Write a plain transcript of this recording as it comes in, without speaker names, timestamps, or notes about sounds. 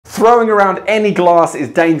Throwing around any glass is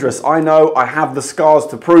dangerous. I know, I have the scars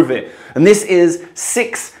to prove it. And this is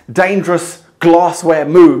 6 dangerous glassware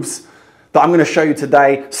moves that I'm going to show you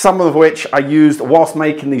today, some of which I used whilst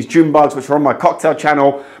making these June bugs, which are on my cocktail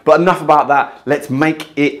channel. But enough about that, let's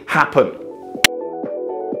make it happen.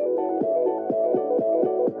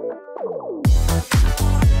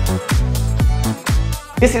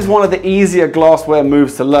 This is one of the easier glassware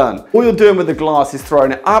moves to learn. All you're doing with the glass is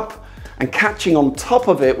throwing it up and catching on top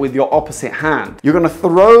of it with your opposite hand. You're going to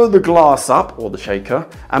throw the glass up, or the shaker,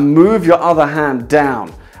 and move your other hand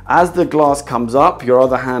down. As the glass comes up, your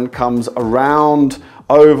other hand comes around,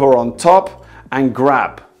 over on top, and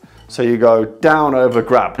grab. So you go down, over,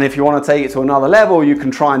 grab. And if you want to take it to another level, you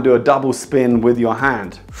can try and do a double spin with your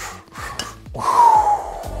hand.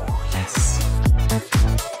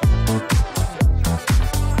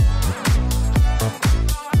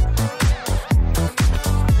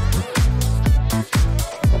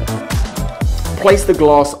 Place the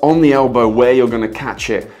glass on the elbow where you're going to catch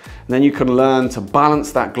it. And then you can learn to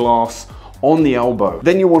balance that glass on the elbow.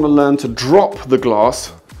 Then you want to learn to drop the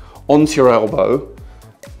glass onto your elbow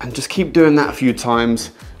and just keep doing that a few times.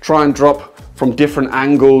 Try and drop from different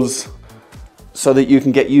angles so that you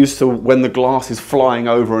can get used to when the glass is flying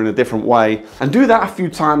over in a different way. And do that a few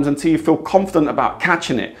times until you feel confident about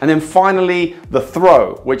catching it. And then finally, the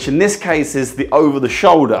throw, which in this case is the over the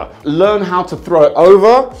shoulder. Learn how to throw it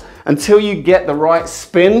over until you get the right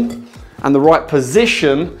spin and the right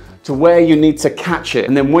position to where you need to catch it.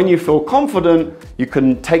 And then when you feel confident, you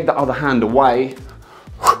can take the other hand away,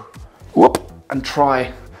 whoop, and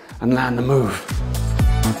try and land the move.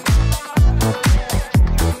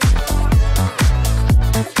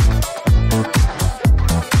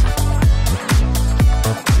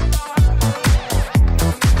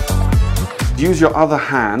 Use your other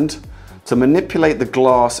hand to manipulate the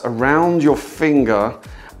glass around your finger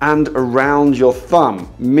and around your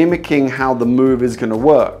thumb, mimicking how the move is going to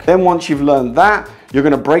work. Then once you've learned that, you're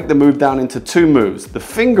going to break the move down into 2 moves, the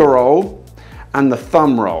finger roll and the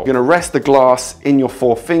thumb roll. You're going to rest the glass in your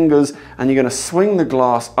 4 fingers and you're going to swing the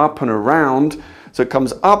glass up and around so it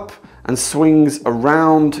comes up and swings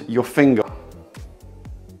around your finger.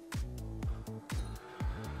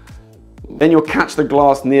 Then you'll catch the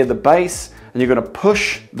glass near the base and you're going to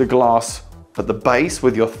push the glass at the base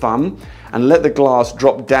with your thumb and let the glass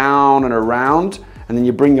drop down and around, and then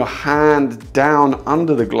you bring your hand down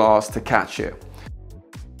under the glass to catch it.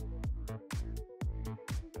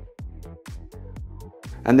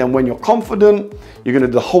 And then when you're confident, you're going to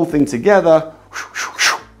do the whole thing together.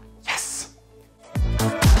 Yes!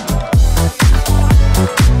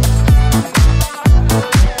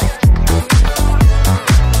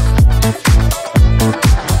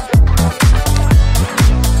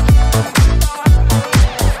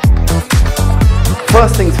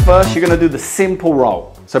 First things first, you're going to do the simple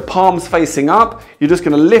roll. So palms facing up, you're just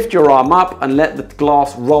going to lift your arm up and let the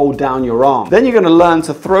glass roll down your arm. Then you're going to learn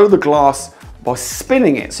to throw the glass by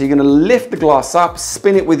spinning it. So you're going to lift the glass up,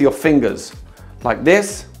 spin it with your fingers like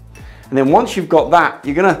this. And then once you've got that,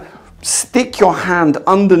 you're going to stick your hand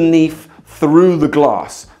underneath through the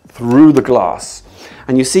glass.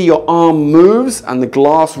 And you see your arm moves and the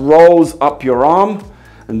glass rolls up your arm,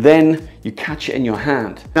 and then you catch it in your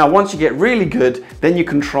hand. Now, once you get really good, then you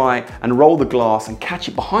can try and roll the glass and catch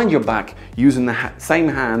it behind your back using the same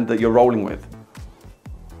hand that you're rolling with.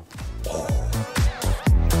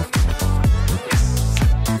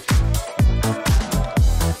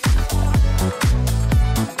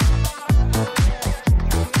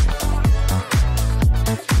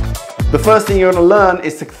 The first thing you're going to learn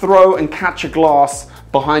is to throw and catch a glass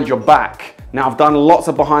behind your back. Now, I've done lots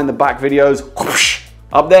of behind the back videos, whoosh,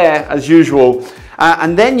 up there as usual.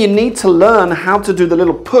 And then you need to learn how to do the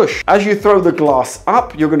little push. As you throw the glass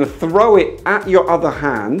up, you're going to throw it at your other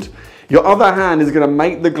hand. Your other hand is going to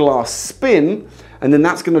make the glass spin, and then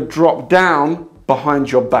that's going to drop down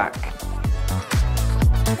behind your back.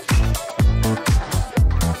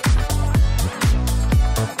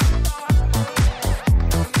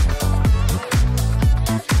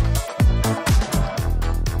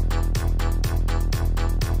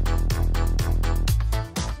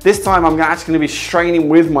 This time I'm actually going to be straining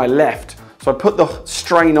with my left. So I put the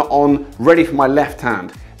strainer on ready for my left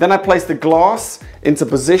hand. Then I place the glass into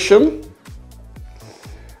position.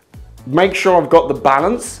 Make sure I've got the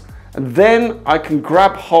balance. And then I can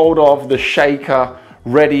grab hold of the shaker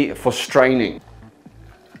ready for straining.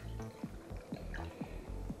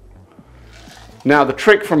 Now the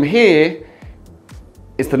trick from here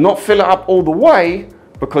is to not fill it up all the way,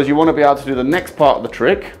 because you want to be able to do the next part of the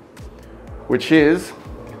trick, which is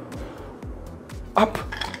up,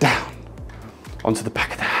 down, onto the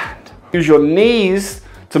back of the hand. Use your knees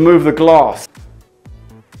to move the glass.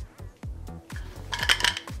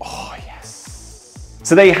 Oh, yes.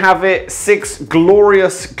 So there you have it, 6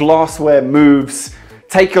 glorious glassware moves.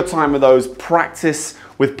 Take your time with those, practice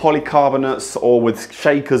with polycarbonates or with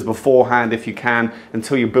shakers beforehand if you can,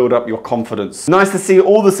 until you build up your confidence. Nice to see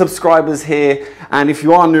all the subscribers here, and if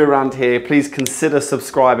you are new around here, please consider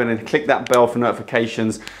subscribing and click that bell for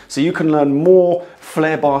notifications so you can learn more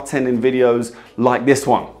Flair bartending videos like this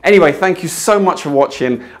one. Anyway, thank you so much for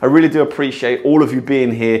watching. I really do appreciate all of you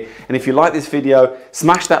being here, and if you like this video,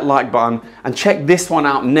 smash that like button and check this one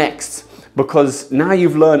out next, because now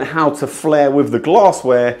you've learned how to flare with the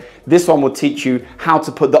glassware. This one will teach you how to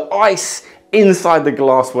put the ice inside the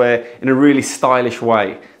glassware in a really stylish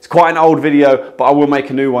way. It's quite an old video, but I will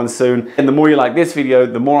make a new one soon. And the more you like this video,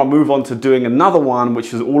 the more I'll move on to doing another one,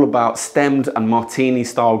 which is all about stemmed and martini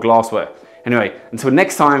style glassware. Anyway, until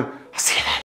next time, I'll see you then.